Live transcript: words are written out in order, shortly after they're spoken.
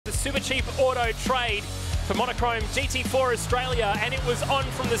super cheap auto trade for Monochrome GT4 Australia, and it was on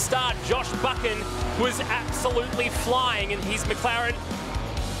from the start. Josh Buchan was absolutely flying in his McLaren.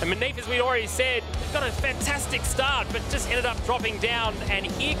 And Manif, as we'd already said, got a fantastic start, but just ended up dropping down. And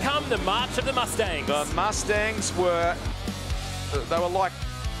here come the march of the Mustangs. The Mustangs were like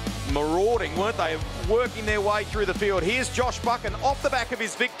marauding, weren't they? Working their way through the field. Here's Josh Buchan off the back of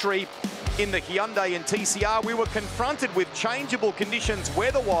his victory in the Hyundai and TCR. We were confronted with changeable conditions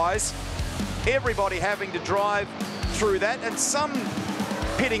weather-wise. Everybody having to drive through that, and some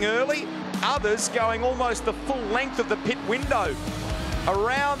pitting early, others going almost the full length of the pit window.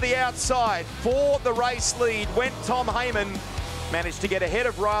 Around the outside for the race lead went Tom Heyman. Managed to get ahead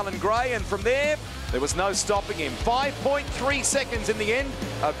of Rylan Gray, and from there was no stopping him. 5.3 seconds in the end,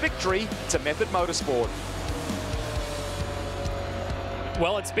 a victory to Method Motorsport.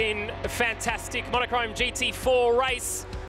 Well, it's been a fantastic Monochrome GT4 race.